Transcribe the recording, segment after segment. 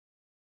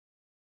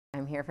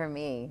here for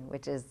me,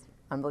 which is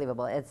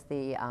unbelievable. It's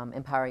the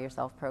Empower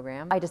Yourself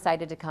program. I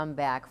decided to come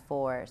back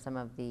for some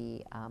of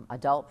the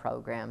adult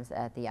programs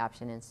at the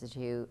Option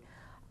Institute,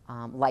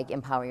 like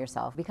Empower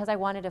Yourself, because I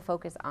wanted to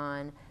focus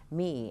on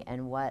me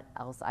and what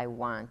else I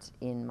want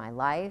in my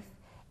life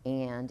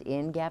and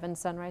in Gavin's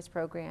Sunrise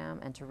program,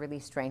 and to really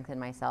strengthen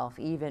myself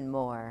even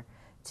more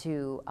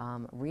to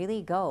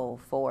really go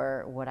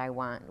for what I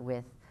want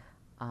with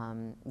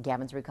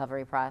Gavin's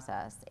recovery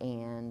process,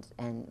 and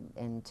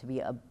to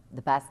be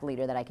the best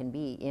leader that I can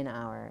be in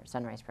our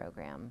Sunrise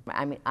program.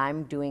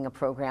 I'm doing a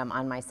program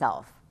on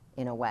myself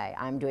in a way.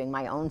 I'm doing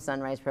my own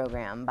Sunrise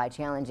program by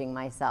challenging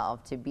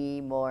myself to be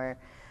more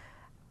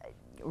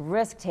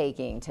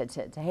risk-taking, to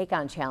take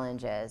on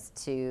challenges,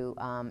 to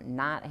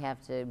not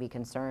have to be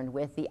concerned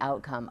with the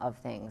outcome of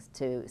things,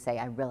 to say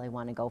I really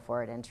want to go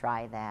for it and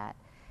try that.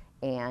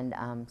 And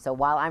so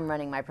while I'm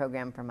running my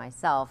program for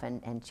myself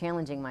and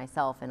challenging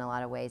myself in a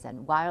lot of ways,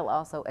 and while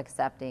also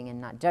accepting and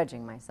not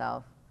judging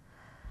myself,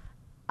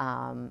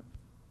 I'm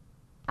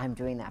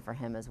doing that for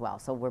him as well.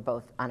 So we're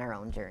both on our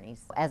own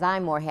journeys. As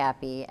I'm more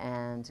happy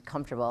and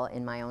comfortable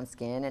in my own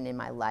skin and in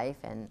my life,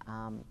 and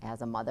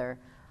as a mother,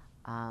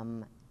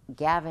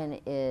 Gavin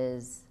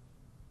is,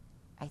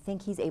 I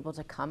think he's able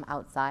to come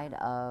outside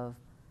of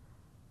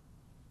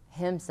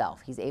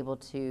himself. He's able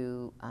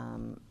to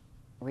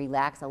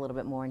relax a little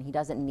bit more, and he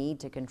doesn't need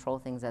to control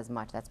things as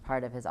much. That's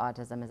part of his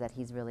autism, is that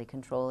he's really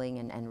controlling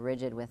and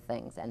rigid with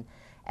things. And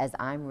as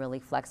I'm really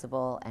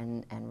flexible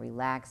and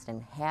relaxed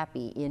and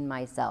happy in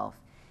myself,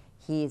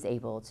 he's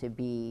able to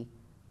be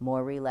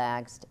more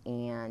relaxed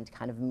and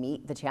kind of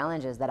meet the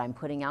challenges that I'm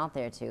putting out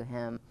there to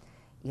him,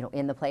 you know,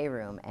 in the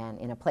playroom and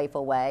in a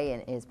playful way,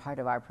 and is part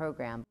of our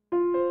program.